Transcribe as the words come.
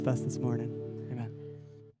with us this morning. Amen.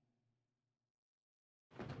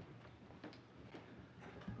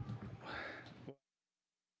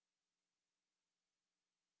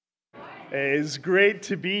 It's great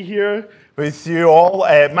to be here with you all.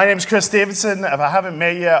 My name's Chris Davidson. If I haven't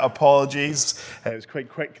met you, apologies. It was quite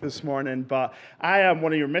quick this morning, but I am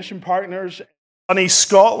one of your mission partners in sunny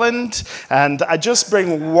Scotland, and I just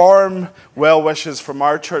bring warm well wishes from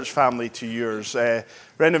our church family to yours.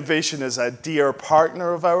 Renovation is a dear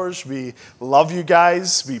partner of ours. We love you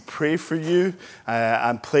guys. We pray for you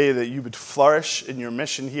and pray that you would flourish in your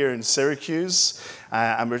mission here in Syracuse,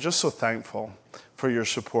 and we're just so thankful for your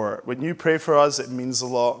support. When you pray for us, it means a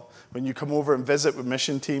lot. When you come over and visit with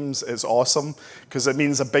mission teams, it's awesome because it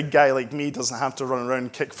means a big guy like me doesn't have to run around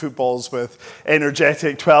and kick footballs with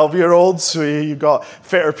energetic 12-year-olds. So you've got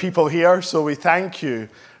fitter people here. So we thank you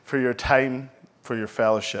for your time, for your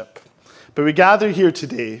fellowship. But we gather here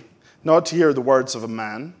today not to hear the words of a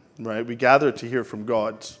man, right? We gather to hear from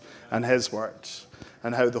God and His words,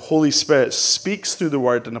 and how the Holy Spirit speaks through the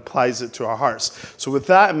Word and applies it to our hearts. So with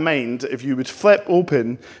that in mind, if you would flip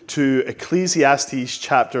open to Ecclesiastes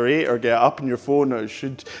chapter 8, or get up on your phone, or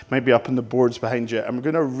it might be up on the boards behind you, and we're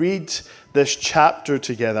going to read this chapter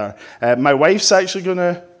together. My wife's actually going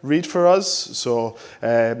to read for us, so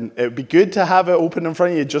it would be good to have it open in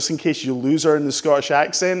front of you, just in case you lose her in the Scottish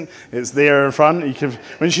accent. It's there in front. You can,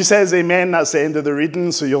 when she says amen, that's the end of the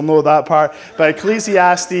reading, so you'll know that part. But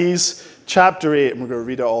Ecclesiastes chapter 8, and we're going to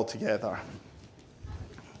read it all together.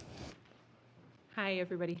 Hi,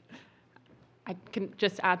 everybody. I can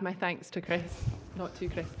just add my thanks to Chris, not to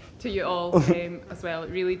Chris, to you all as well.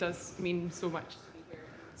 It really does mean so much to be here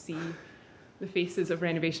and see the faces of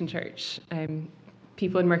Renovation Church.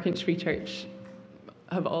 People in Merchants Free Church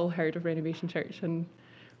have all heard of Renovation Church, and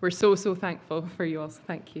we're so thankful for you all, so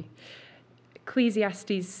thank you.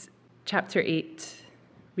 Ecclesiastes chapter 8,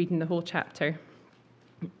 reading the whole chapter.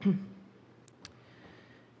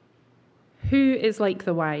 Who is like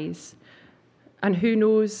the wise, and who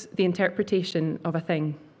knows the interpretation of a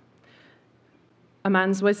thing? A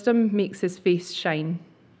man's wisdom makes his face shine,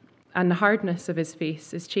 and the hardness of his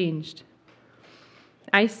face is changed.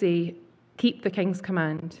 I say, keep the king's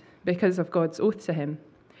command, because of God's oath to him.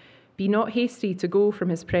 Be not hasty to go from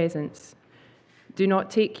his presence. Do not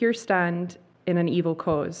take your stand in an evil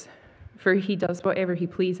cause, for he does whatever he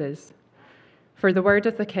pleases. For the word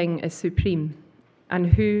of the king is supreme, and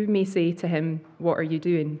who may say to him, what are you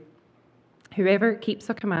doing? Whoever keeps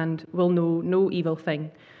a command will know no evil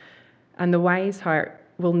thing, and the wise heart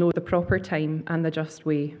will know the proper time and the just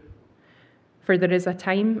way. For there is a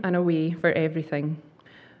time and a way for everything,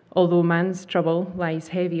 although man's trouble lies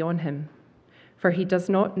heavy on him. For he does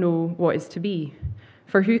not know what is to be,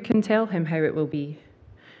 for who can tell him how it will be?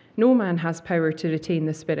 No man has power to retain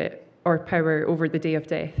the spirit, or power over the day of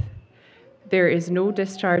death. There is no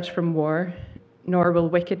discharge from war, nor will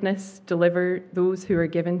wickedness deliver those who are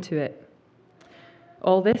given to it.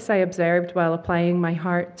 All this I observed while applying my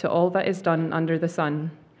heart to all that is done under the sun,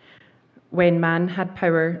 when man had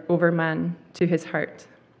power over man to his hurt.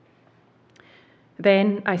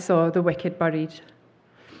 Then I saw the wicked buried.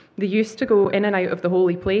 They used to go in and out of the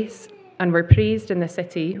holy place, and were praised in the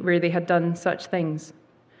city where they had done such things.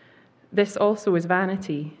 This also is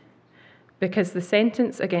vanity, because the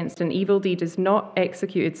sentence against an evil deed is not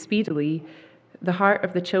executed speedily. The heart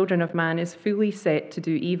of the children of man is fully set to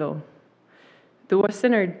do evil. Though a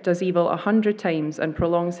sinner does evil 100 times and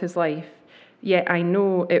prolongs his life, yet I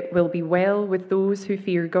know it will be well with those who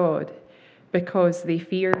fear God, because they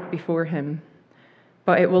fear before him.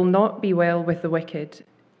 But it will not be well with the wicked,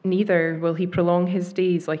 neither will he prolong his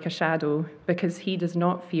days like a shadow, because he does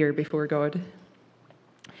not fear before God.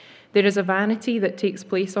 There is a vanity that takes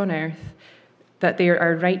place on earth, that there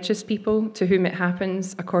are righteous people to whom it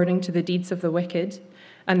happens according to the deeds of the wicked,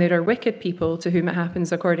 and there are wicked people to whom it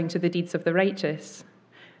happens according to the deeds of the righteous.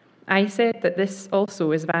 I said that this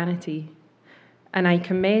also is vanity, and I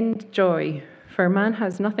commend joy, for man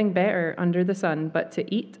has nothing better under the sun but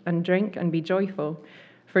to eat and drink and be joyful,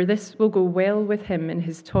 for this will go well with him in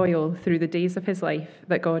his toil through the days of his life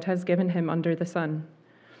that God has given him under the sun.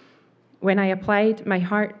 When I applied my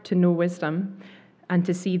heart to know wisdom, and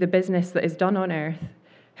to see the business that is done on earth,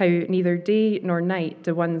 how neither day nor night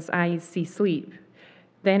do one's eyes see sleep,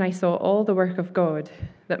 then I saw all the work of God,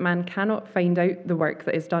 that man cannot find out the work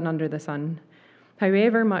that is done under the sun.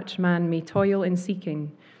 However much man may toil in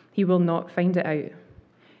seeking, he will not find it out.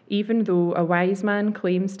 Even though a wise man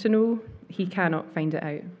claims to know, he cannot find it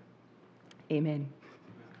out. Amen.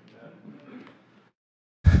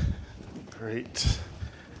 Great.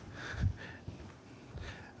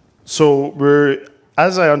 So we're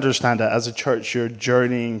as I understand it, as a church, you're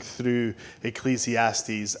journeying through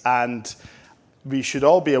Ecclesiastes, and we should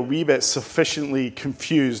all be a wee bit sufficiently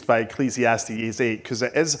confused by Ecclesiastes 8, because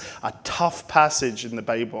it is a tough passage in the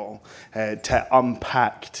Bible to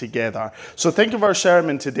unpack together. So think of our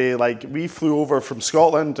sermon today like we flew over from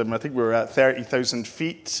Scotland, and I think we were at 30,000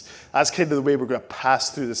 feet. That's kind of the way we're going to pass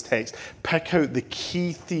through this text. Pick out the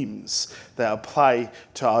key themes that apply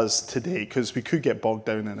to us today, because we could get bogged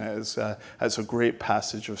down in it. It's a great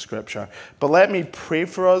passage of Scripture. But let me pray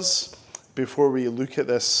for us before we look at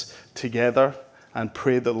this together, and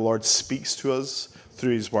pray that the Lord speaks to us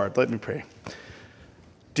through his word. Let me pray.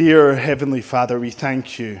 Dear Heavenly Father, we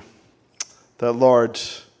thank you that, Lord,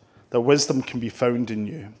 that wisdom can be found in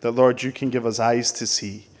you. That, Lord, you can give us eyes to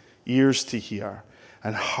see, ears to hear,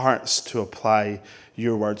 and hearts to apply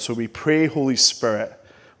your word. So we pray, Holy Spirit,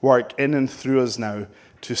 work in and through us now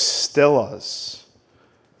to still us,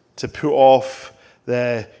 to put off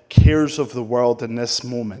the cares of the world in this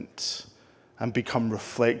moment, and become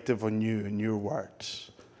reflective on you and your word.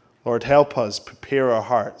 Lord, help us prepare our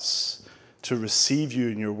hearts to receive you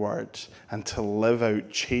in your word and to live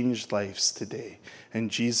out changed lives today. In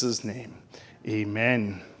Jesus' name,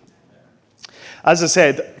 amen. As I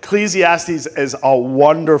said, Ecclesiastes is a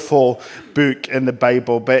wonderful book in the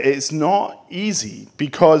Bible, but it's not easy,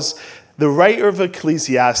 because the writer of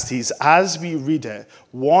Ecclesiastes, as we read it,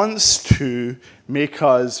 wants to make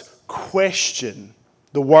us question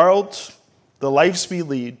the world, the lives we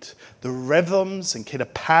lead, the rhythms and kind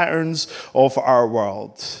of patterns of our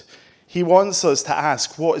world. He wants us to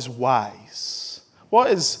ask, what is wise?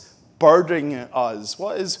 What is burdening us?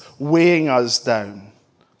 What is weighing us down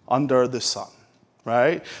under the sun?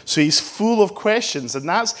 Right? So he's full of questions, and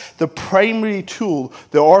that's the primary tool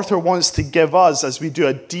the author wants to give us as we do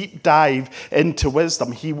a deep dive into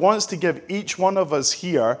wisdom. He wants to give each one of us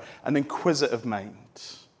here an inquisitive mind,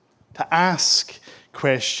 to ask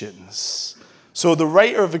questions. So the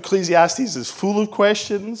writer of Ecclesiastes is full of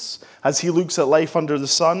questions as he looks at life under the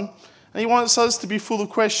sun. And he wants us to be full of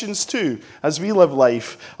questions too as we live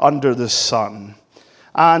life under the sun.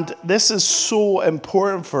 And this is so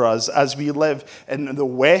important for us as we live in the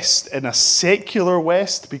West, in a secular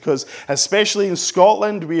West, because especially in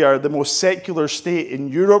Scotland, we are the most secular state in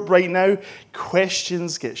Europe right now.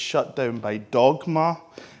 Questions get shut down by dogma.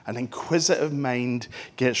 An inquisitive mind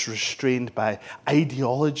gets restrained by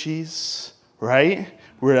ideologies, right?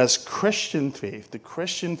 Whereas Christian faith, the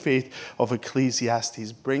Christian faith of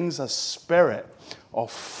Ecclesiastes, brings a spirit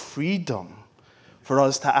of freedom for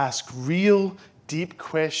us to ask real, deep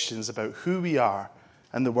questions about who we are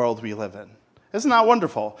and the world we live in. Isn't that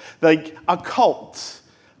wonderful? Like a cults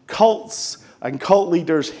and cult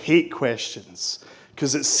leaders hate questions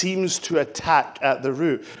because it seems to attack at the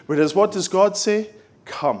root. Whereas what does God say?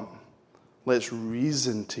 Come. Let's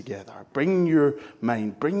reason together. Bring your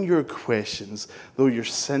mind, bring your questions. Though your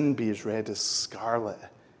sin be as red as scarlet,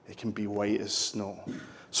 it can be white as snow.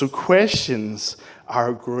 So questions are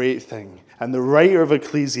a great thing. And the writer of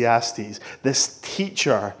Ecclesiastes, this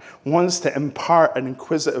teacher, wants to impart an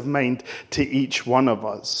inquisitive mind to each one of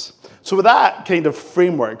us. So with that kind of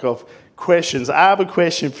framework of questions, I have a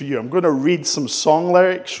question for you. I'm going to read some song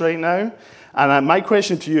lyrics right now. And my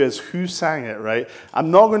question to you is, who sang it, right?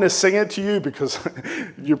 I'm not going to sing it to you because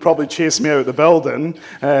you probably chase me out of the building.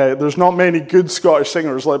 There's not many good Scottish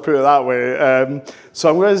singers, let's put it that way. So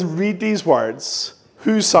I'm going to read these words.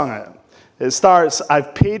 Who sung it? It starts,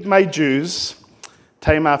 I've paid my dues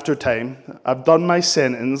time after time. I've done my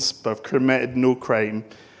sentence, but I've committed no crime.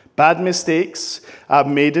 Bad mistakes, I've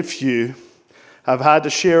made a few. I've had a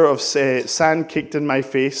share of sand kicked in my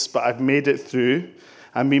face, but I've made it through.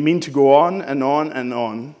 And we mean to go on and on and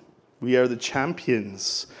on. We are the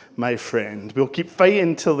champions, my friend. We'll keep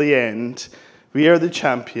fighting till the end. We are the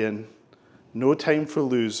champion. No time for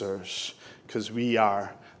losers, because we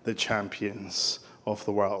are the champions of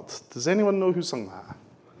the world. Does anyone know who sung that?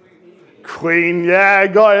 Queen, yeah, I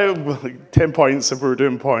got it. 10 points if we're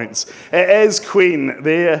doing points. It is Queen.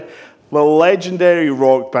 The legendary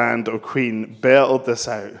rock band of Queen belted this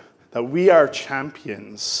out. That we are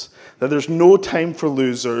champions. That there's no time for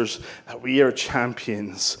losers, that we are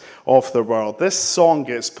champions of the world. This song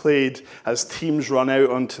gets played as teams run out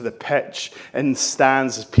onto the pitch in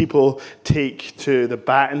stands, as people take to the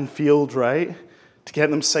batting field, right? To get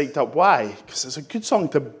them psyched up. Why? Because it's a good song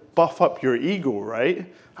to buff up your ego,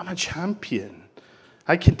 right? I'm a champion.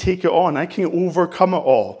 I can take it on. I can overcome it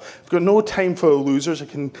all. I've got no time for the losers. I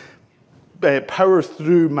can power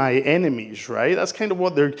through my enemies, right? That's kind of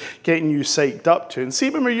what they're getting you psyched up to. And see,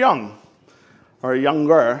 when we're young or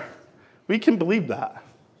younger, we can believe that,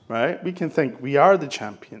 right? We can think we are the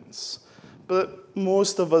champions. but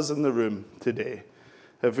most of us in the room today,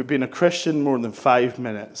 if we've been a Christian more than 5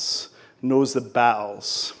 minutes, knows the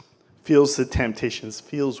battles, feels the temptations,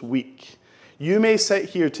 feels weak. You may sit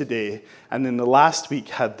here today and in the last week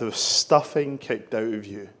had the stuffing kicked out of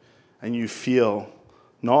you, and you feel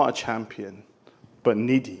not a champion, but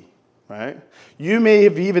needy, right? You may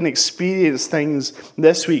have even experienced things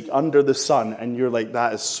this week under the sun, and you're like,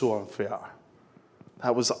 that is so unfair.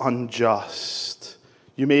 That was unjust.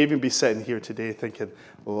 You may even be sitting here today thinking,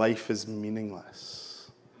 life is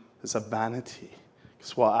meaningless. It's a vanity.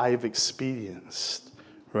 It's what I've experienced,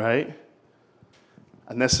 right?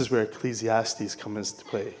 And this is where Ecclesiastes comes into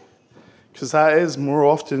play. Because that is more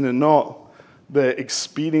often than not the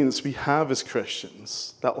experience we have as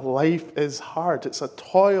Christians, that life is hard. It's a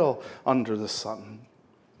toil under the sun.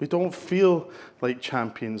 We don't feel like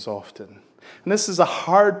champions often. And this is a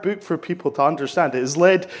hard book for people to understand. It has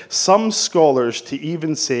led some scholars to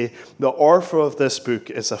even say the author of this book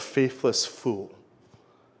is a faithless fool,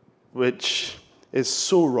 which is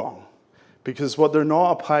so wrong. Because what they're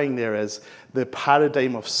not applying there is the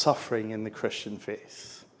paradigm of suffering in the Christian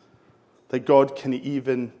faith. That God can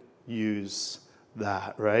even use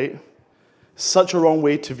that, right? Such a wrong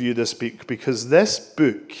way to view this book, because this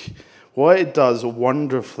book, what it does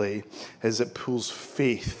wonderfully is it pulls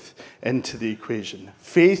faith into the equation.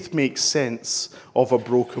 Faith makes sense of a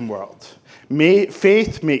broken world.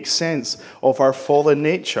 Faith makes sense of our fallen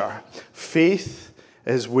nature. Faith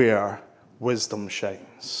is where wisdom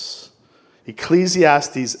shines.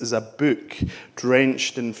 Ecclesiastes is a book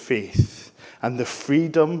drenched in faith and the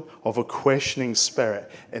freedom of a questioning spirit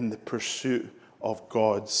in the pursuit of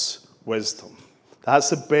God's wisdom. That's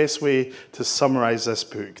the best way to summarize this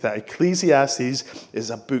book, that Ecclesiastes is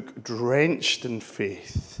a book drenched in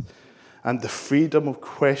faith and the freedom of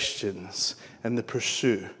questions in the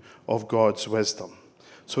pursuit of God's wisdom.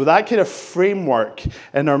 So with that kind of framework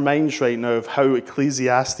in our minds right now of how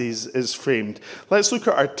Ecclesiastes is framed, let's look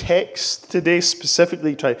at our text today,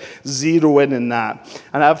 specifically try to zero in on that.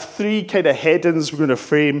 And I have three kind of headings we're going to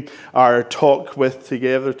frame our talk with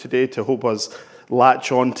together today to help us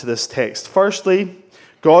latch on to this text. Firstly,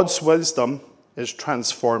 God's wisdom is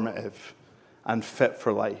transformative and fit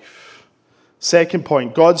for life. Second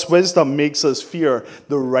point, God's wisdom makes us fear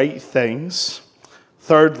the right things.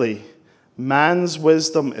 Thirdly, man's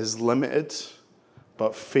wisdom is limited,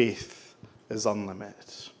 but faith is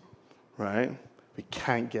unlimited, right? We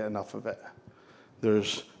can't get enough of it.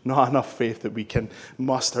 There's not enough faith that we can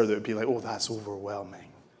muster that would be like, oh, that's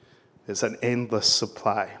overwhelming. It's an endless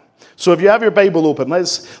supply. So if you have your Bible open,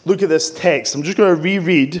 let's look at this text. I'm just going to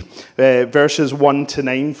reread verses 1 to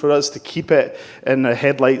 9 for us to keep it in the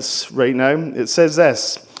headlights right now. It says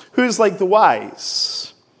this: who is like the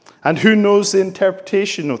wise? And who knows the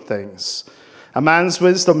interpretation of things? A man's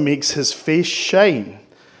wisdom makes his face shine,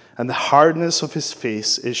 and the hardness of his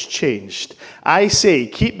face is changed. I say,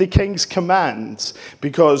 keep the king's commands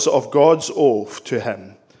because of God's oath to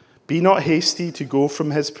him. Be not hasty to go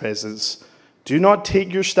from his presence. Do not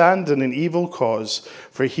take your stand in an evil cause,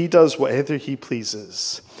 for he does whatever he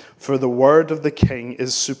pleases. For the word of the king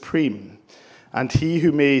is supreme, and he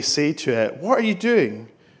who may say to it, what are you doing?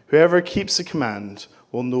 Whoever keeps the command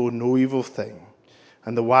will know no evil thing,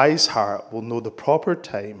 and the wise heart will know the proper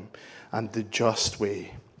time and the just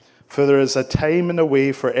way. For there is a time and a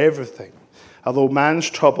way for everything, although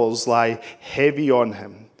man's troubles lie heavy on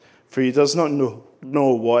him. For he does not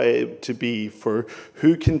know what it to be, for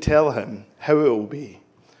who can tell him how it will be?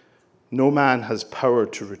 No man has power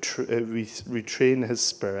to retrain his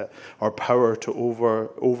spirit, or power to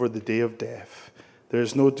over the day of death. There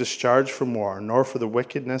is no discharge from war, nor for the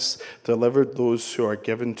wickedness delivered those who are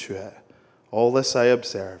given to it. All this I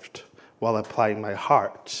observed, while applying my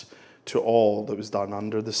heart to all that was done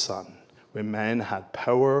under the sun, when man had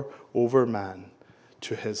power over man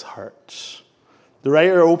to his hurt. The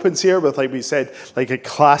writer opens here with, like we said, like a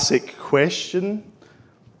classic question.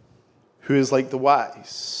 Who is like the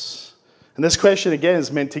wise? And this question, again,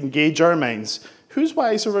 is meant to engage our minds. Who's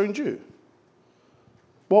wise around you?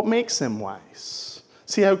 What makes them wise?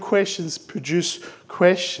 See how questions produce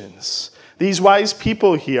questions. These wise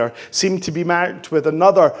people here seem to be marked with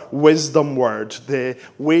another wisdom word, the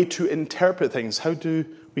way to interpret things. How do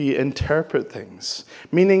we interpret things?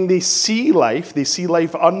 Meaning they see life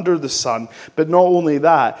under the sun, but not only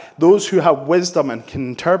that, those who have wisdom and can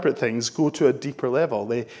interpret things go to a deeper level.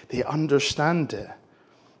 They understand it.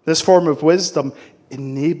 This form of wisdom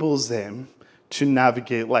enables them to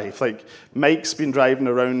navigate life. Like, Mike's been driving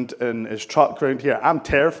around in his truck around here. I'm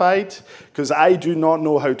terrified because I do not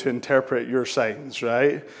know how to interpret your signs,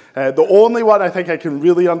 right? The only one I think I can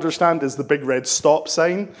really understand is the big red stop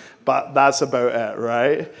sign, but that's about it,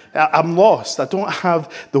 right? I'm lost. I don't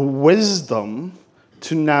have the wisdom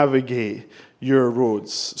to navigate your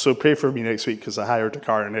roads. So pray for me next week because I hired a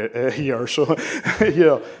car in here. So,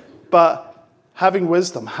 but having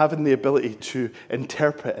wisdom, having the ability to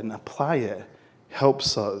interpret and apply it,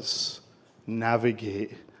 helps us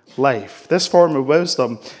navigate life. This form of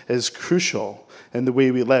wisdom is crucial in the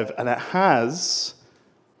way we live, and it has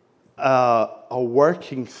a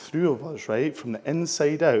working through of us, right, from the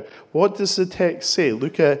inside out. What does the text say?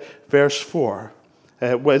 Look at verse 4.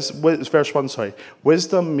 Verse 1, sorry.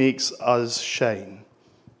 Wisdom makes us shine.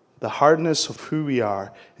 The hardness of who we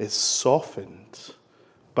are is softened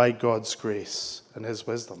by God's grace and his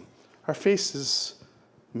wisdom. Our face is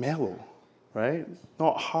mellow, right?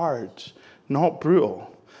 Not hard, not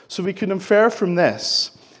brutal. So we can infer from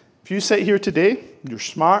this, if you sit here today, you're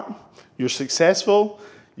smart, you're successful,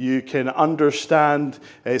 you can understand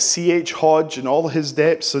C.H. Hodge and all his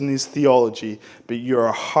depths in his theology, but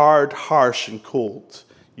you're hard, harsh, and cold.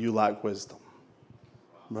 You lack wisdom,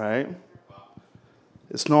 right?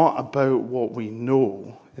 It's not about what we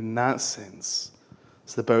know in that sense.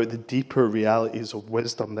 It's about the deeper realities of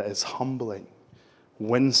wisdom that is humbling,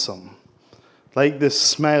 winsome, like the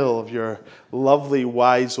smell of your lovely,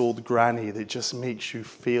 wise old granny that just makes you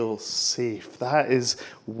feel safe. That is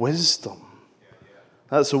wisdom.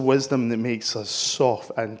 That's a wisdom that makes us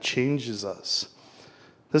soft and changes us.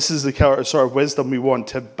 This is the sort of wisdom we want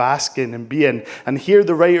to bask in and be in. And here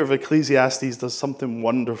the writer of Ecclesiastes does something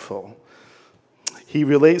wonderful. He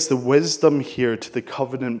relates the wisdom here to the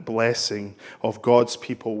covenant blessing of God's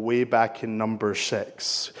people way back in Numbers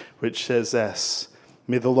 6, which says this: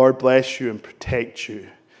 May the Lord bless you and protect you.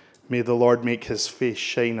 May the Lord make his face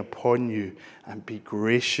shine upon you and be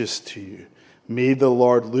gracious to you. May the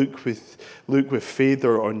Lord look with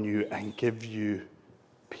favor on you and give you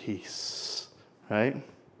peace. Right?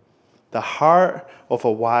 The heart of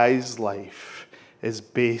a wise life is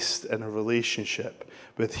based in a relationship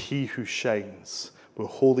with he who shines with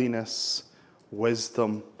holiness,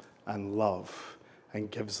 wisdom, and love, and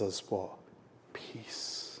gives us what?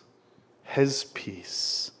 Peace. His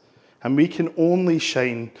peace. And we can only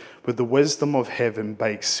shine with the wisdom of heaven by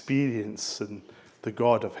experiencing the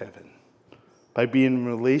God of heaven, by being in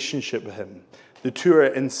relationship with him. The two are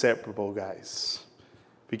inseparable, guys.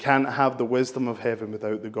 We can't have the wisdom of heaven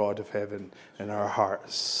without the God of heaven in our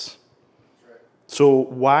hearts. So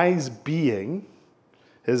wise being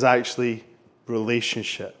is actually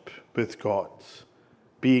relationship with God,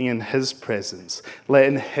 being in his presence,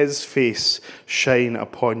 letting his face shine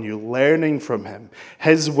upon you, learning from him.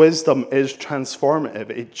 His wisdom is transformative.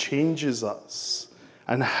 It changes us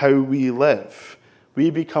and how we live. We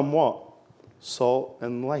become what? Salt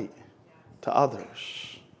and light to others.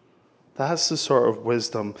 That's the sort of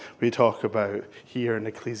wisdom we talk about here in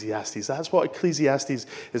Ecclesiastes. That's what Ecclesiastes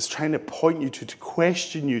is trying to point you to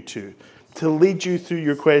question you to lead you through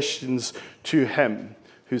your questions to him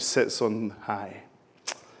who sits on high.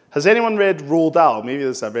 Has anyone read Roald Dahl? Maybe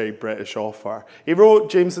this is a very British author. He wrote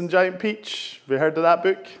James and the Giant Peach. Have you heard of that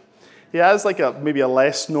book? He has maybe a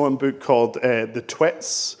less known book called The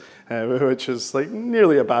Twits, which is like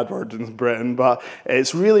nearly a bad word in Britain, but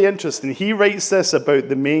it's really interesting. He writes this about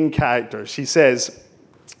the main characters. He says,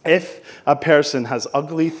 if a person has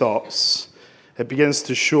ugly thoughts, it begins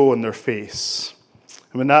to show on their face.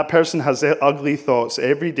 And when that person has ugly thoughts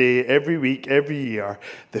every day, every week, every year,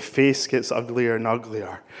 the face gets uglier and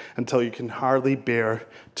uglier until you can hardly bear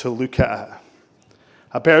to look at it.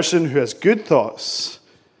 A person who has good thoughts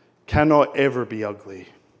cannot ever be ugly.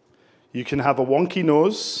 You can have a wonky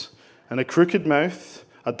nose and a crooked mouth,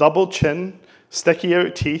 a double chin, sticky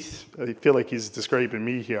out teeth. I feel like he's describing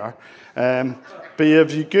me here. But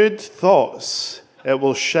if you have good thoughts, it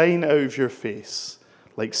will shine out of your face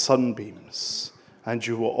like sunbeams, and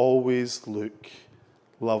you will always look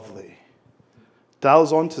lovely.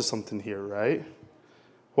 Dahl's onto something here, right?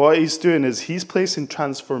 What he's doing is he's placing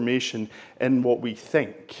transformation in what we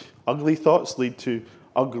think. Ugly thoughts lead to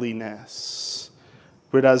ugliness.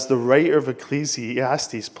 Whereas the writer of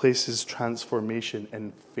Ecclesiastes places transformation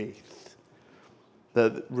in faith.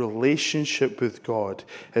 The relationship with God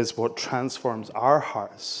is what transforms our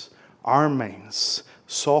hearts, our minds,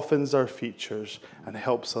 softens our features, and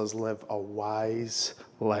helps us live a wise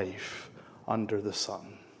life under the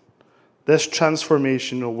sun. This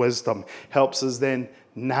transformational wisdom helps us then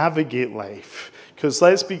navigate life. Because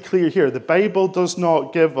let's be clear here, the Bible does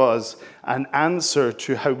not give us an answer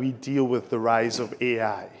to how we deal with the rise of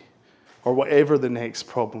AI or whatever the next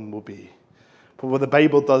problem will be. But what the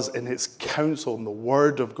Bible does in its counsel, in the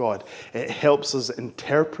Word of God, it helps us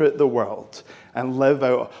interpret the world and live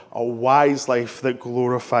out a wise life that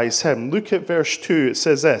glorifies Him. Look at verse 2. It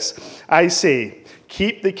says this, I say,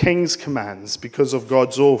 keep the king's commands because of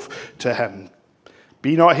God's oath to him.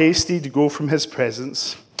 Be not hasty to go from his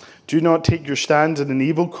presence. Do not take your stand in an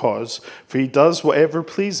evil cause, for he does whatever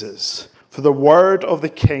pleases. For the word of the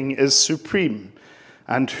king is supreme.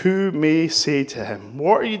 And who may say to him,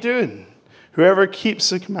 what are you doing? Whoever keeps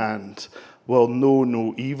the command will know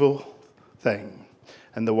no evil thing,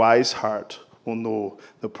 and the wise heart will know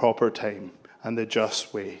the proper time and the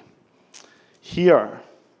just way. Here,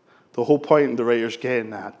 the whole point the writer's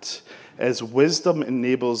getting at is wisdom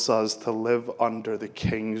enables us to live under the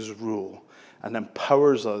king's rule and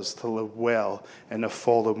empowers us to live well in a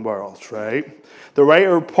fallen world, right? The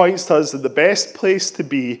writer points to us that the best place to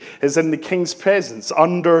be is in the king's presence,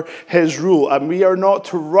 under his rule. And we are not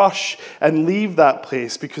to rush and leave that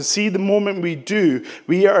place because, see, the moment we do,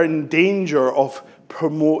 we are in danger of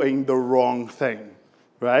promoting the wrong thing.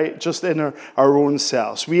 Right? Just in our own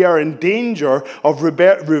selves. We are in danger of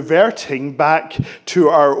reverting back to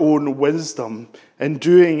our own wisdom and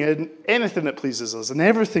doing anything that pleases us and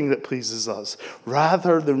everything that pleases us,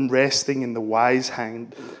 rather than resting in the wise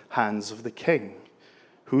hands of the king,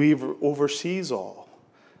 who oversees all.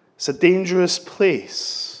 It's a dangerous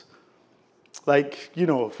place. Like,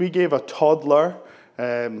 if we gave a toddler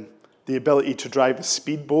the ability to drive a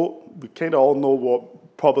speedboat, we kind of all know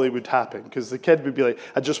what probably would happen, because the kid would be like,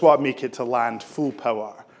 I just want to make it to land full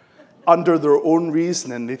power. Under their own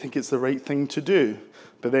reasoning, they think it's the right thing to do,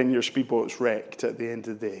 but then your speedboat's wrecked at the end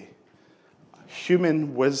of the day.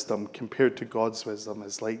 Human wisdom compared to God's wisdom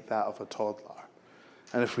is like that of a toddler.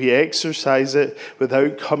 And if we exercise it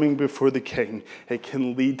without coming before the king, it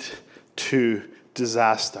can lead to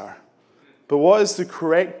disaster. But what is the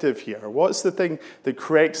corrective here? What's the thing that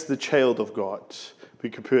corrects the child of God?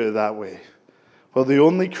 We could put it that way. Well, the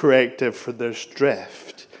only corrective for this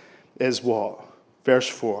drift is what? Verse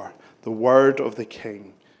 4, the word of the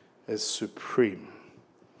king is supreme.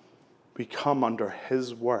 We come under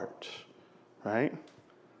his word, right?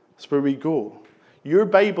 That's where we go. Your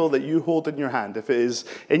Bible that you hold in your hand, if it is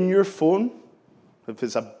in your phone, if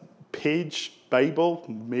it's a page Bible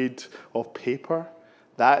made of paper,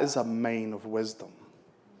 that is a mine of wisdom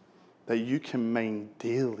that you can mine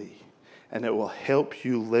daily, and it will help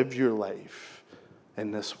you live your life in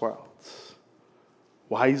this world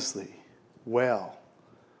wisely, well,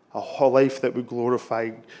 a whole life that would glorify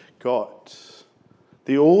God.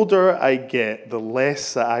 The older I get, the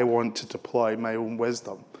less that I want to deploy my own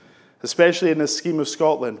wisdom, especially in the scheme of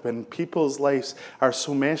Scotland, when people's lives are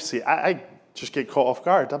so messy. I just get caught off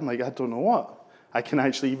guard. I'm like, I don't know what I can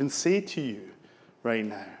actually even say to you right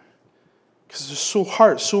now, because they're so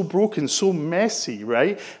hurt, so broken, so messy,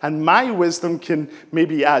 right? And my wisdom can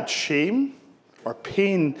maybe add shame or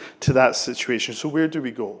pain to that situation. So where do we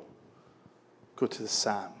go? Go to the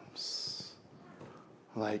Psalms.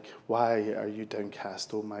 Like, why are you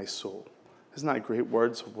downcast, O my soul? Isn't that great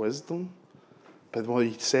words of wisdom? But what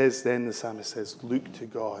he says then, the psalmist says, look to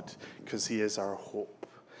God, because he is our hope.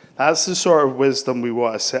 That's the sort of wisdom we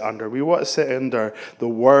want to sit under. We want to sit under the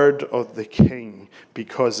word of the king,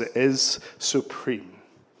 because it is supreme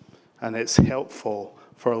and it's helpful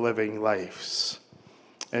for living lives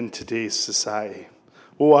in today's society.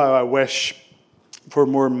 Oh, how I wish for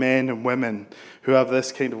more men and women who have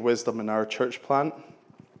this kind of wisdom in our church plant.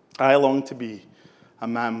 I long to be a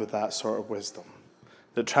man with that sort of wisdom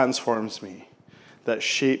that transforms me, that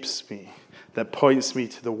shapes me, that points me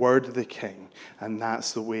to the word of the king, and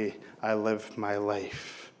that's the way I live my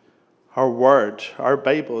life. Our word, our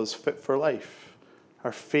Bible, is fit for life.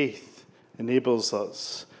 Our faith enables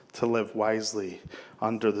us to live wisely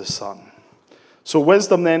under the sun. So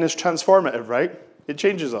wisdom then is transformative, right? It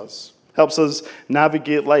changes us, helps us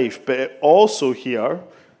navigate life, but it also here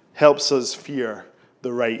helps us fear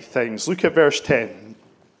the right things. Look at verse 10.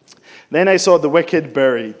 Then I saw the wicked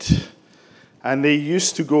buried, and they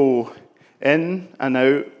used to go in and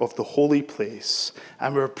out of the holy place,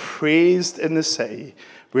 and were praised in the city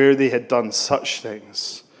where they had done such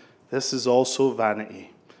things. This is also vanity,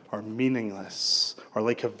 or meaningless, or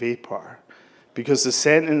like a vapor, because the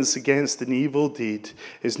sentence against an evil deed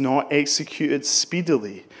is not executed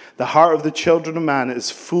speedily. The heart of the children of man is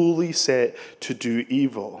fully set to do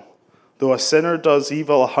evil. Though a sinner does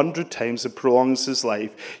evil 100 times and prolongs his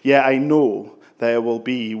life, yet I know that it will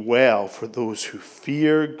be well for those who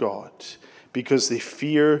fear God, because they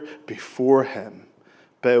fear before him.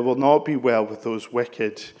 But it will not be well with those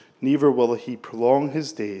wicked, neither will he prolong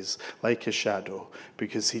his days like a shadow,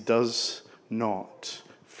 because he does not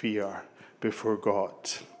fear before God.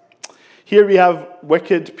 Here we have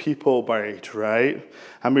wicked people buried, right?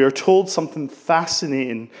 And we are told something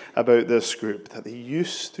fascinating about this group, that they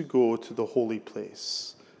used to go to the holy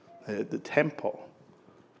place, the temple.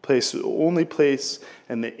 The only place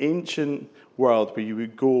in the ancient world where you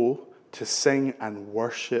would go to sing and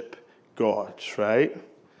worship God, right?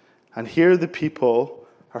 And here the people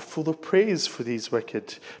are full of praise for these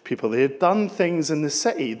wicked people. They had done things in the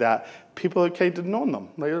city that people had kind of known them.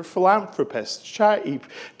 Like they're philanthropists,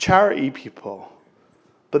 charity people.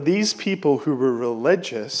 But these people who were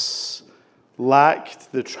religious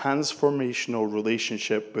lacked the transformational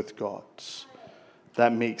relationship with God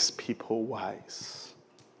that makes people wise.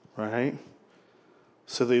 Right?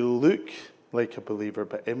 So they look like a believer,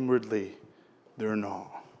 but inwardly, they're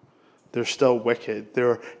not. They're still wicked.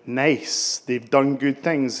 They're nice. They've done good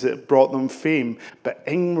things that brought them fame, but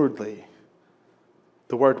inwardly,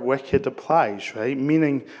 the word wicked applies, right?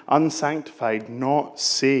 Meaning unsanctified, not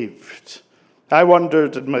saved. I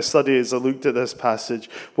wondered in my study as I looked at this passage,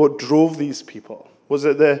 what drove these people? Was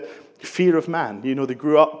it the fear of man? You know, they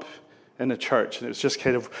grew up in a church, and it was just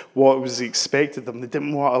kind of what was expected of them. They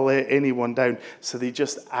didn't want to let anyone down, so they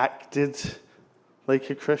just acted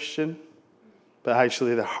like a Christian, but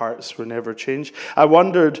actually their hearts were never changed. I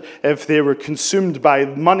wondered if they were consumed by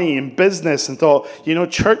money and business and thought, you know,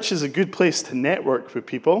 church is a good place to network with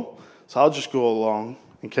people, so I'll just go along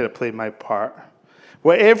and kind of play my part.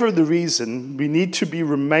 Whatever the reason, we need to be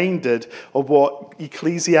reminded of what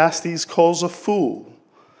Ecclesiastes calls a fool.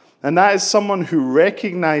 And that is someone who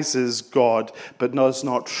recognizes God but does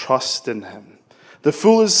not trust in him. The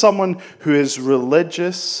fool is someone who is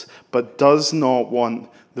religious but does not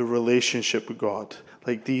want the relationship with God,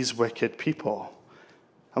 like these wicked people.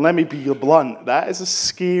 And let me be blunt, that is a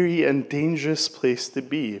scary and dangerous place to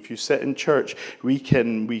be if you sit in church week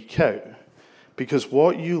in, week out. Because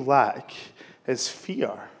what you lack is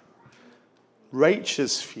fear.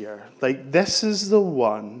 Righteous fear. Like, this is the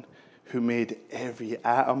one who made every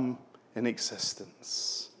atom in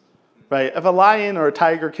existence. Right? If a lion or a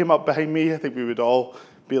tiger came up behind me, I think we would all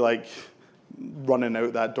be like running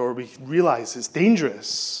out that door. We realize it's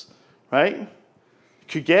dangerous, right? It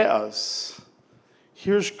could get us.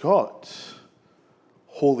 Here's God.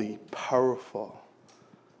 Holy, powerful.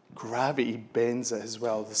 Gravity bends it as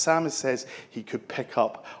well. The psalmist says he could pick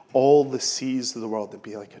up all the seas of the world and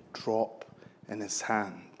be like a drop in his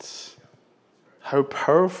hand. How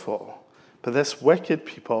powerful. But this wicked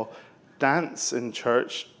people dance in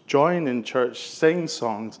church, join in church, sing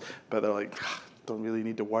songs, but they're like, don't really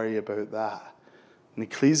need to worry about that. And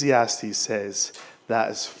Ecclesiastes says that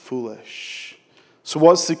is foolish. So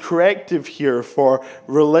what's the corrective here for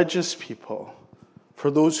religious people? For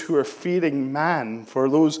those who are fearing man, for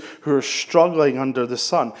those who are struggling under the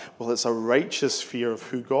sun? Well, it's a righteous fear of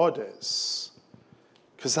who God is.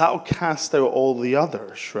 Because that'll cast out all the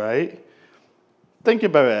others, right? Think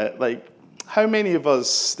about it, like, how many of us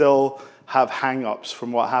still have hang-ups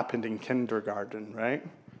from what happened in kindergarten, right?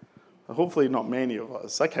 Hopefully not many of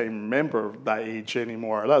us. I can't even remember that age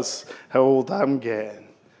anymore. That's how old I'm getting.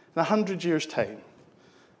 In 100 years' time,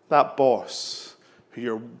 that boss who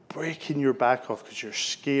you're breaking your back off because you're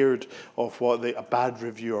scared of a bad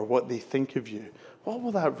review or what they think of you, what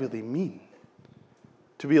will that really mean?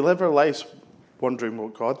 Do we live our lives wondering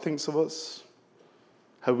what God thinks of us?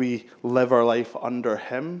 How we live our life under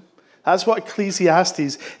him? That's what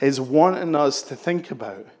Ecclesiastes is wanting us to think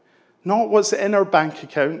about. Not what's in our bank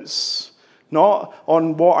accounts, not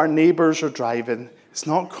on what our neighbors are driving. It's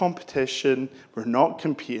not competition. We're not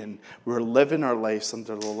competing. We're living our lives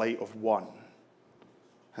under the light of one.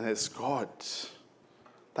 And it's God.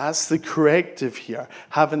 That's the corrective here.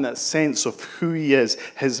 Having that sense of who he is,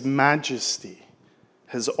 his majesty,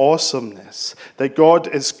 his awesomeness. That God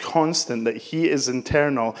is constant, that he is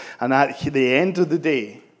eternal. And at the end of the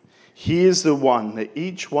day, he is the one that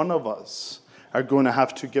each one of us are going to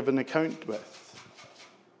have to give an account with.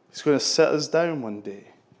 He's going to sit us down one day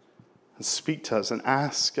and speak to us and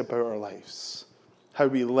ask about our lives, how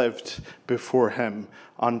we lived before him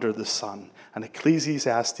under the sun. And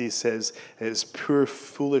Ecclesiastes says it is pure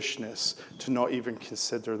foolishness to not even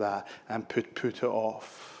consider that and put it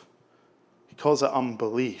off. He calls it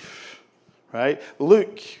unbelief, right?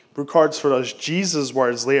 Luke records for us Jesus'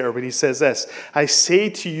 words later when he says this, I say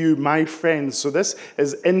to you, my friends, so this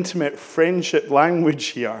is intimate friendship language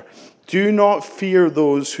here, do not fear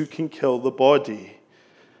those who can kill the body,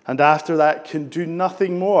 and after that can do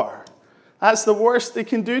nothing more. That's the worst they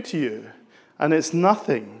can do to you, and it's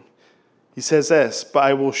nothing. He says this, but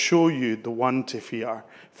I will show you the one to fear.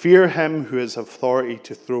 Fear him who has authority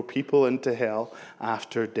to throw people into hell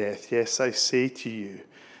after death. Yes, I say to you,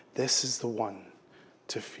 this is the one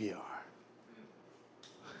to fear.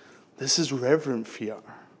 This is reverent fear.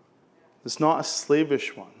 It's not a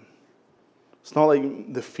slavish one. It's not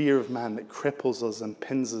like the fear of man that cripples us and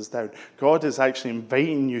pins us down. God is actually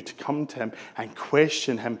inviting you to come to him and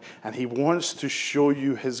question him, and he wants to show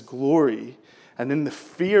you his glory. And in the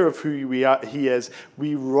fear of who he is,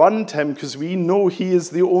 we run to him because we know he is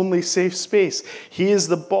the only safe space. He is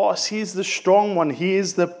the boss. He is the strong one. He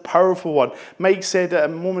is the powerful one. Mike said a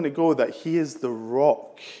moment ago that he is the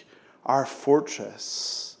rock, our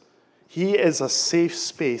fortress. He is a safe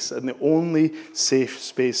space and the only safe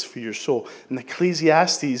space for your soul. And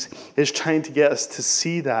Ecclesiastes is trying to get us to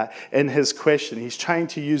see that in his question. He's trying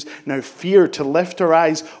to use now fear to lift our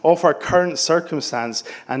eyes off our current circumstance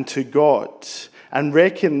and to God and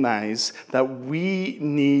recognize that we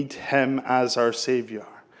need him as our Savior.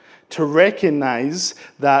 To recognize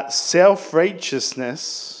that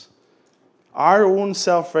self-righteousness, our own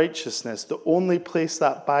self-righteousness, the only place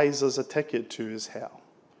that buys us a ticket to is hell.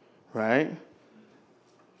 Right?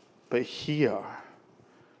 But here,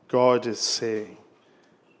 God is saying,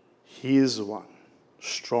 he is the one,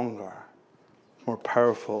 stronger, more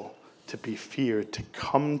powerful, to be feared, to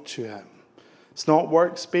come to him. It's not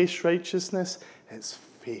works-based righteousness, it's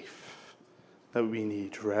faith that we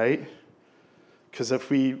need, right? Because if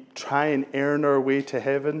we try and earn our way to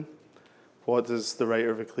heaven, what does the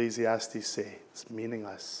writer of Ecclesiastes say? It's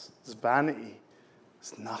meaningless. It's vanity.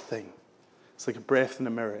 It's nothing. It's like a breath in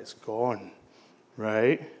a mirror. It's gone,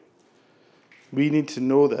 right? We need to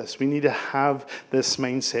know this. We need to have this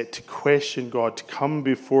mindset to question God, to come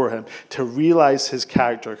before him, to realize his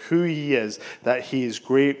character, who he is, that he is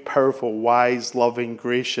great, powerful, wise, loving,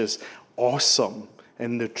 gracious, awesome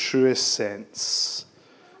in the truest sense.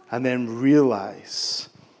 And then realize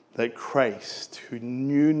that Christ, who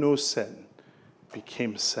knew no sin,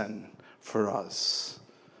 became sin for us.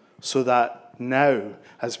 So that now,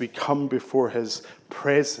 as we come before his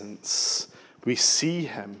presence, we see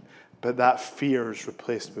him, but that fear is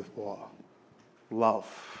replaced with what?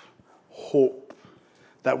 Love, hope.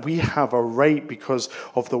 That we have a right, because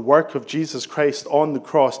of the work of Jesus Christ on the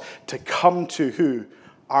cross, to come to who?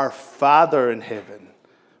 Our Father in heaven.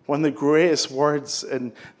 One of the greatest words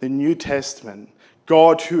in the New Testament.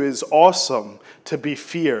 God, who is awesome to be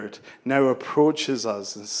feared, now approaches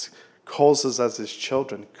us and calls us as his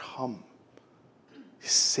children. Come.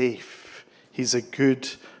 He's safe. He's a good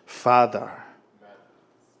father.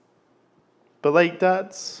 But like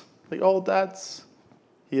dads, like all dads,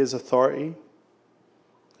 he has authority.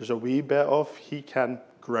 There's a wee bit of, he can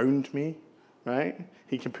ground me, right?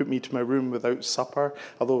 He can put me to my room without supper.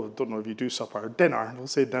 Although I don't know if you do supper or dinner. We'll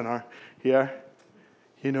say dinner here.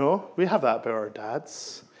 You know, we have that about our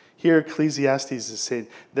dads. Here Ecclesiastes is saying,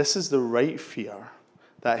 this is the right fear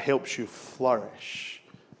that helps you flourish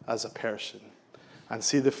as a person. And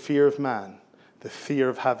see the fear of man, the fear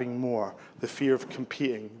of having more, the fear of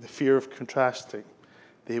competing, the fear of contrasting,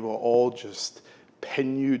 they will all just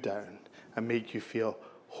pin you down and make you feel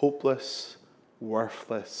hopeless,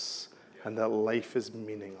 worthless, and that life is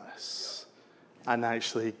meaningless. And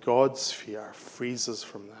actually, God's fear frees us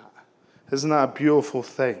from that. Isn't that a beautiful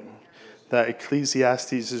thing that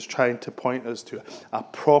Ecclesiastes is trying to point us to? A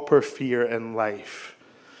proper fear in life.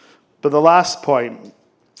 But the last point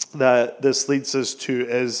that this leads us to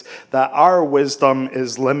is that our wisdom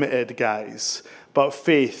is limited, guys, but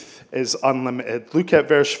faith is unlimited. Look at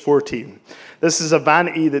verse 14. This is a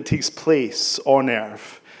vanity that takes place on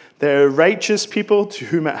earth. There are righteous people to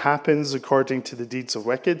whom it happens according to the deeds of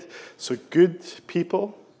wicked. So good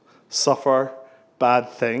people suffer bad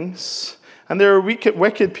things. And there are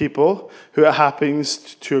wicked people who it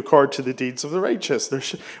happens to accord to the deeds of the righteous.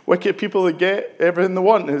 There's wicked people that get everything they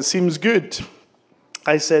want and it seems good.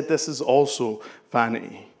 I said this is also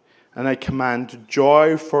vanity. And I command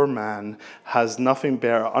joy, for man has nothing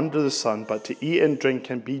better under the sun but to eat and drink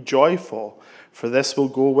and be joyful, for this will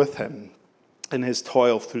go with him in his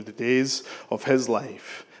toil through the days of his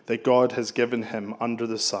life that God has given him under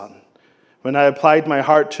the sun. When I applied my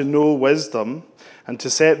heart to know wisdom and to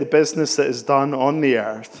set the business that is done on the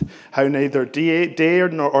earth, how neither day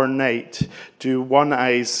nor night do one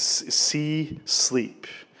eye see sleep,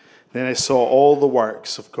 then I saw all the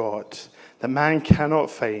works of God, that man cannot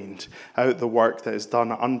find out the work that is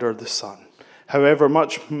done under the sun. However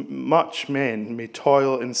much men may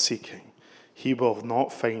toil in seeking, he will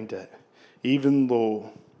not find it, even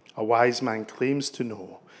though a wise man claims to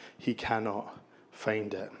know. he cannot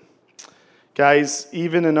find it. Guys,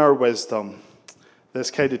 even in our wisdom,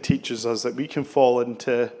 this kind of teaches us that we can fall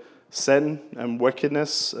into sin and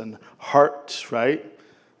wickedness and hurt, right?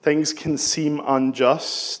 Things can seem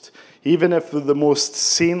unjust. Even if you're the most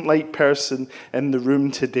saint-like person in the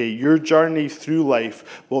room today, your journey through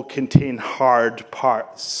life will contain hard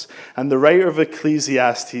parts. And the writer of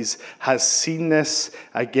Ecclesiastes has seen this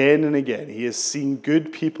again and again. He has seen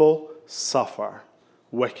good people suffer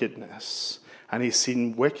wickedness. And he's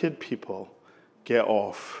seen wicked people get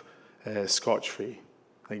off scotch-free.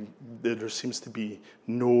 Like, there seems to be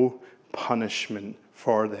no punishment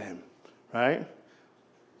for them, right?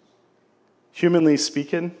 Humanly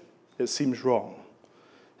speaking, it seems wrong.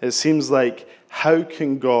 It seems like, how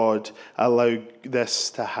can God allow this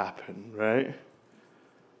to happen, right?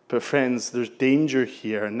 But friends, there's danger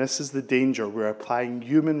here, and this is the danger. We're applying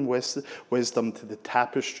human wisdom to the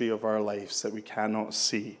tapestry of our lives that we cannot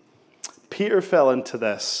see. Peter fell into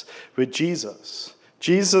this with Jesus.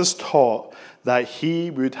 Jesus taught that he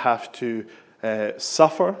would have to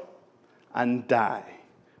suffer and die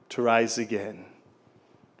to rise again.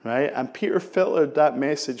 Right? And Peter filtered that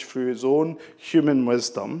message through his own human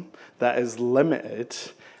wisdom that is limited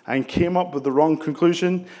and came up with the wrong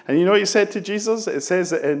conclusion. And you know what he said to Jesus? It says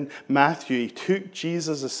that in Matthew, he took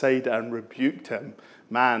Jesus aside and rebuked him.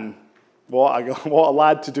 Man, what a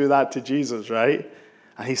lad to do that to Jesus, right?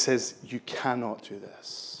 And he says, you cannot do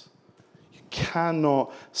this. You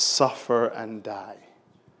cannot suffer and die.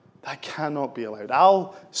 That cannot be allowed.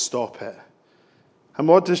 I'll stop it. And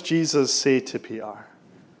what does Jesus say to Peter?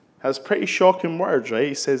 That's pretty shocking words, right?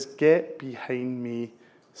 He says, get behind me,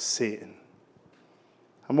 Satan.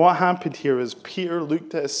 And what happened here is Peter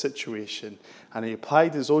looked at his situation and he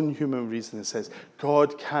applied his own human reason and says,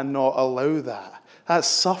 God cannot allow that. That's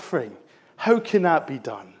suffering. How can that be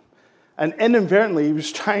done? And inadvertently, he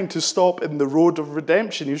was trying to stop in the road of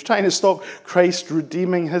redemption. He was trying to stop Christ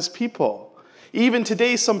redeeming his people. Even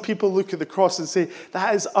today, some people look at the cross and say,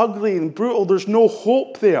 that is ugly and brutal. There's no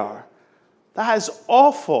hope there. That is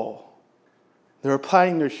awful. They're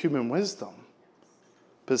applying their human wisdom.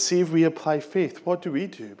 But see, if we apply faith, what do?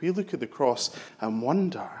 We look at the cross and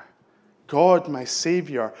wonder, God, my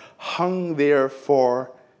Savior, hung there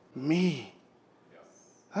for me.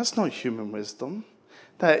 That's not human wisdom.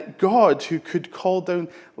 That God, who could call down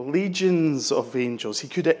legions of angels, he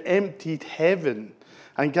could have emptied heaven.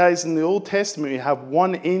 And guys, in the Old Testament, you have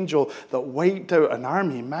one angel that wiped out an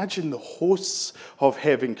army. Imagine the hosts of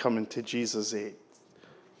heaven coming to Jesus' aid.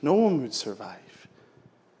 No one would survive.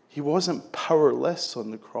 He wasn't powerless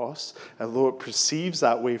on the cross, although it perceives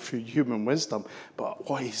that way through human wisdom. But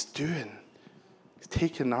what he's doing, he's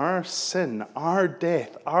taking our sin, our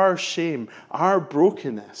death, our shame, our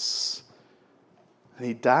brokenness, and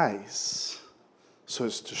he dies. So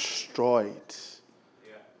it's destroyed.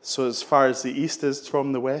 So as far as the east is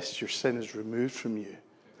from the west, your sin is removed from you.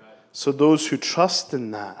 So those who trust in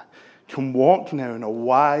that can walk now in a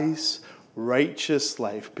wise, righteous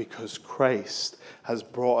life because Christ has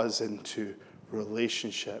brought us into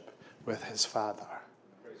relationship with his Father.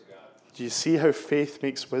 Do you see how faith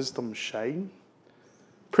makes wisdom shine?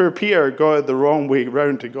 Poor Peter got it the wrong way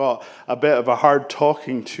round and got a bit of a hard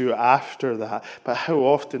talking to after that. But how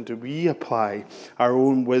often do we apply our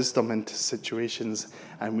own wisdom into situations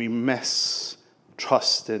and we miss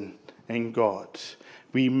trusting in God?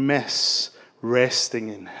 We miss resting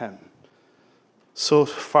in him. So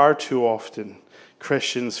far too often,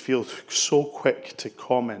 Christians feel so quick to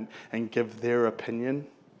comment and give their opinion.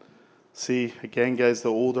 See, again, guys, the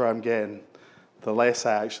older I'm getting, the less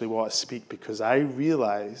I actually want to speak because I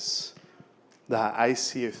realize that I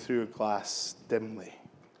see it through a glass dimly.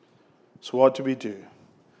 So what do?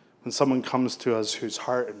 When someone comes to us who's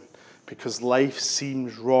hurting because life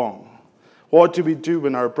seems wrong? What do we do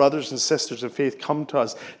when our brothers and sisters in faith come to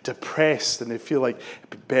us depressed and they feel like it'd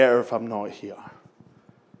be better if I'm not here?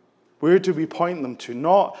 Where do we point them to?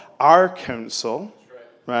 Not our counsel,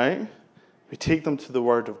 right? We take them to the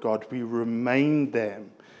Word of God. We remind them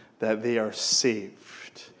that they are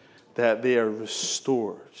saved, that they are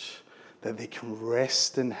restored, that they can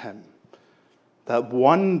rest in him. That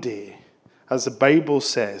one day, as the Bible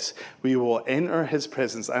says, we will enter his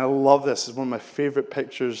presence. And I love this. It's one of my favorite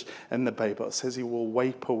pictures in the Bible. It says he will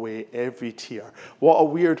wipe away every tear. What a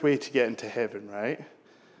weird way to get into heaven, right?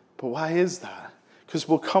 But why is that? Because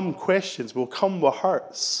will come questions, will come with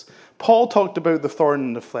hurts. Paul talked about the thorn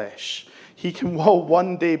in the flesh. He can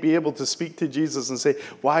one day be able to speak to Jesus and say,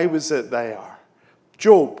 why was it there?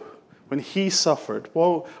 Job, when he suffered,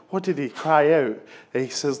 well, what did he cry out? He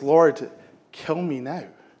says, Lord, kill me now.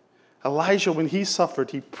 Elijah, when he suffered,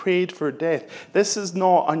 he prayed for death. This is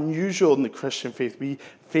not unusual in the Christian faith. We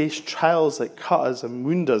face trials that cut us and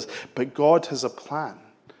wound us, but God has a plan,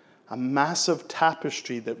 a massive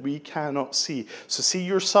tapestry that we cannot see. So see,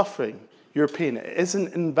 your suffering, your pain, it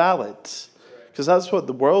isn't invalid, because that's what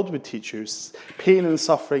the world would teach you. Pain and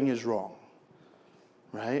suffering is wrong,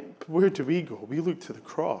 right? But where do we go? We look to the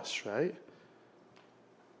cross, right?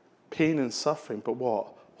 Pain and suffering, but what?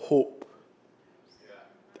 Hope.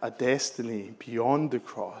 A destiny beyond the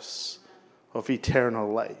cross of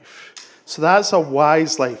eternal life. So that's a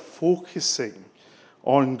wise life, focusing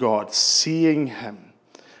on God, seeing him,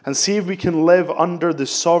 and see if we can live under the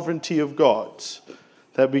sovereignty of God,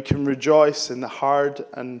 that we can rejoice in the hard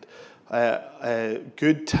and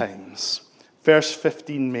good times. Verse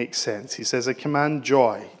 15 makes sense. He says, I command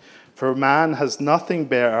joy, for man has nothing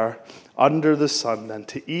better under the sun than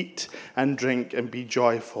to eat and drink and be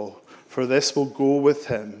joyful. For this will go with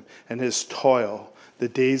him in his toil, the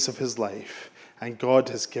days of his life, and God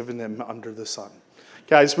has given him under the sun.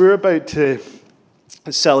 Guys, we're about to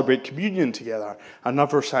celebrate communion together,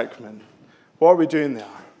 another sacrament. What are we doing there?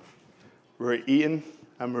 We're eating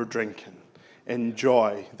and we're drinking in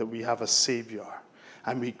joy that we have a Savior.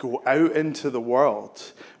 And we go out into the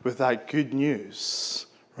world with that good news,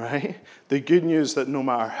 right? The good news that no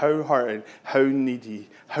matter how hurting, how needy,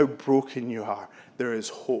 how broken you are, there is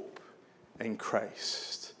hope in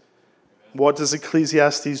Christ. What does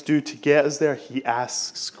Ecclesiastes do to get us there? He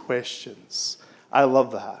asks questions. I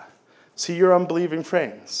love that. See your unbelieving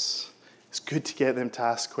friends. It's good to get them to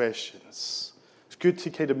ask questions. It's good to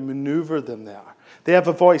kind of maneuver them there. They have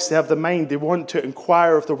a voice, they have the mind, they want to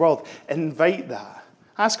inquire of the world. Invite that.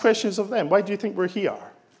 Ask questions of them. Why do you think we're here?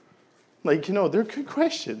 They're good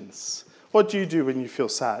questions. What do you do when you feel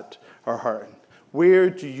sad or hurting? Where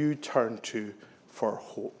do you turn to for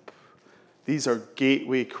hope? These are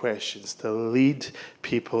gateway questions to lead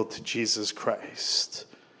people to Jesus Christ.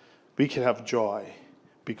 We can have joy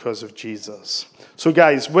because of Jesus. So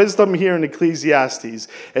guys, wisdom here in Ecclesiastes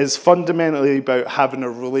is fundamentally about having a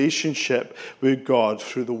relationship with God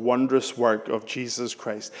through the wondrous work of Jesus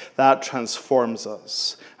Christ. That transforms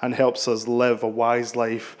us and helps us live a wise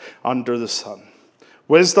life under the sun.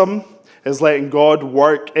 Wisdom is letting God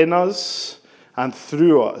work in us and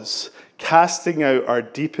through us, casting out our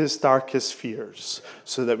deepest, darkest fears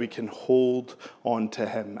so that we can hold on to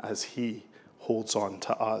him as he holds on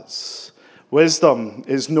to us. Wisdom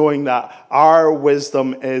is knowing that our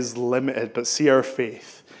wisdom is limited, but see our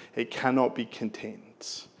faith, it cannot be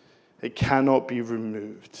contained. It cannot be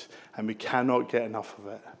removed, and we cannot get enough of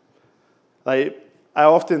it. I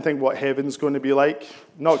often think what heaven's going to be like,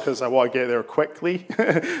 not because I want to get there quickly,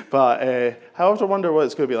 but I often wonder what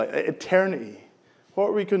it's going to be like. Eternity. What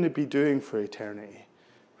are we going to be doing for eternity?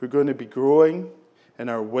 We're going to be growing in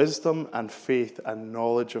our wisdom and faith and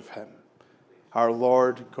knowledge of him, our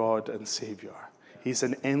Lord, God, and Savior. He's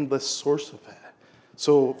an endless source of it.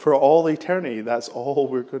 So for all eternity, that's all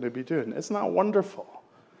we're going to be doing. Isn't that wonderful?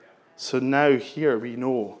 So now here we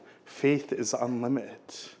know faith is unlimited.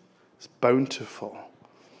 It's bountiful.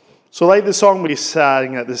 So like the song we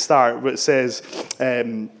sang at the start, where it says,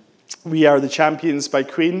 we are the champions by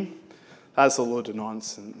Queen. That's a load of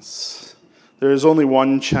nonsense. There is only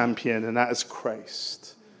one champion, and that is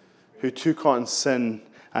Christ, who took on sin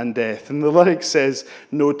and death. And the lyric says,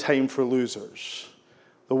 no time for losers.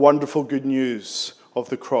 The wonderful good news of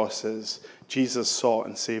the cross is Jesus sought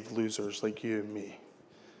and saved losers like you and me.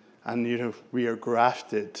 And, we are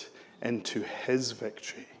grafted into his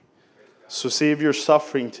victory. So save your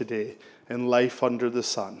suffering today in life under the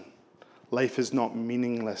sun. Life is not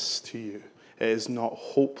meaningless to you. It is not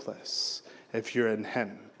hopeless if you're in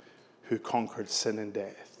him who conquered sin and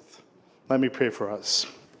death. Let me pray for us.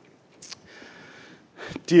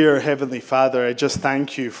 Dear Heavenly Father, I just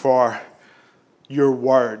thank you for your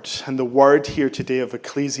word and the word here today of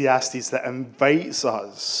Ecclesiastes that invites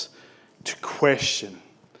us to question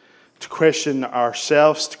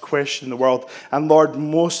ourselves, to question the world, and Lord,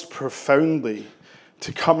 most profoundly,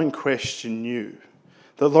 to come and question you.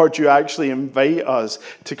 That, Lord, you actually invite us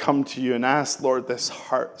to come to you and ask, Lord, this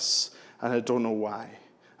hurts, and I don't know why.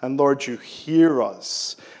 And Lord, you hear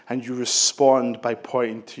us, and you respond by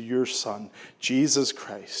pointing to your Son, Jesus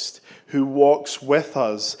Christ, who walks with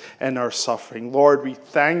us in our suffering. Lord, we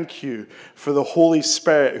thank you for the Holy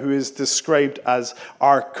Spirit, who is described as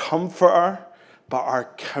our comforter, but our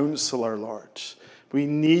counselor, Lord. We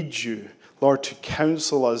need you, Lord, to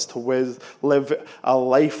counsel us to live a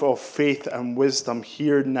life of faith and wisdom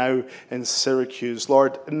here now in Syracuse.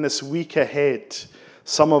 Lord, in this week ahead,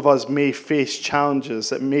 Some of us may face challenges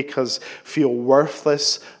that make us feel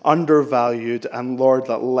worthless, undervalued, and Lord,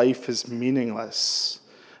 that life is meaningless.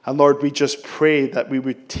 And Lord, we just pray that we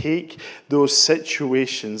would take those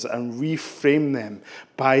situations and reframe them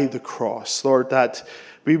by the cross. Lord, that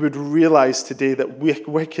we would realize today that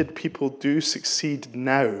wicked people do succeed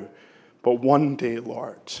now, but one day,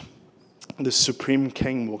 Lord, the Supreme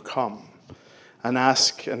King will come and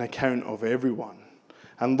ask an account of everyone.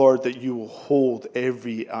 And Lord, that you will hold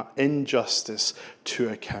every injustice to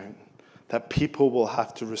account, that people will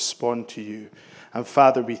have to respond to you. And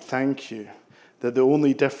Father, we thank you that the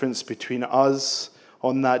only difference between us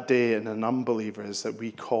on that day and an unbeliever is that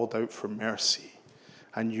we called out for mercy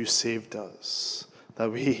and you saved us.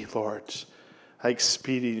 That we, Lord,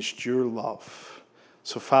 experienced your love.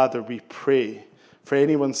 So Father, we pray for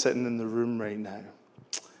anyone sitting in the room right now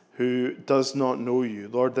who does not know you,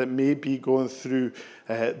 Lord, that may be going through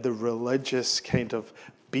the religious kind of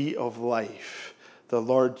beat of life. The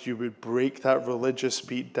Lord, you would break that religious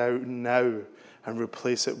beat down now and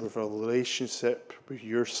replace it with a relationship with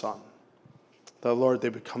your Son. That, Lord, they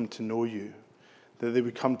would come to know you, that they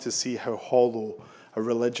would come to see how hollow a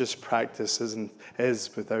religious practice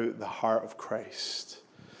is without the heart of Christ.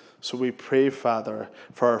 So we pray, Father,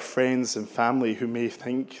 for our friends and family who may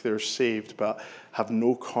think they're saved but have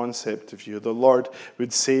no concept of you. The Lord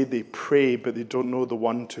would say they pray, but they don't know the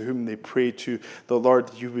one to whom they pray to. The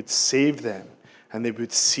Lord, you would save them, and they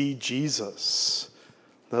would see Jesus.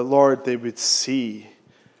 The Lord, they would see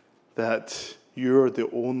that you're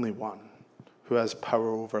the only one who has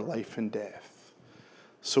power over life and death.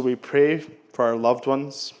 So we pray for our loved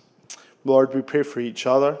ones. Lord, we pray for each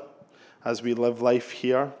other as we live life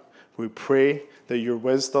here. We pray that your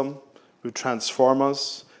wisdom would transform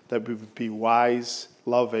us, that we would be wise,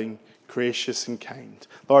 loving, gracious, and kind.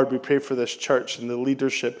 Lord, we pray for this church and the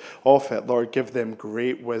leadership of it. Lord, give them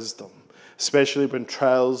great wisdom, especially when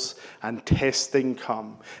trials and testing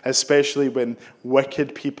come, especially when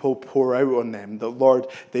wicked people pour out on them, that, Lord,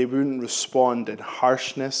 they wouldn't respond in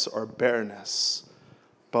harshness or bitterness,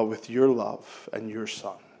 but with your love and your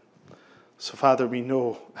Son. So, Father, we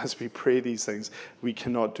know as we pray these things, we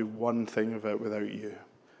cannot do one thing of it without you.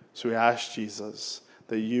 So we ask, Jesus,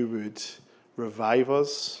 that you would revive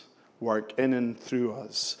us, work in and through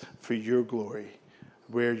us for your glory,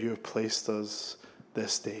 where you have placed us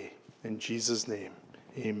this day. In Jesus' name,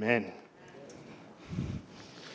 amen.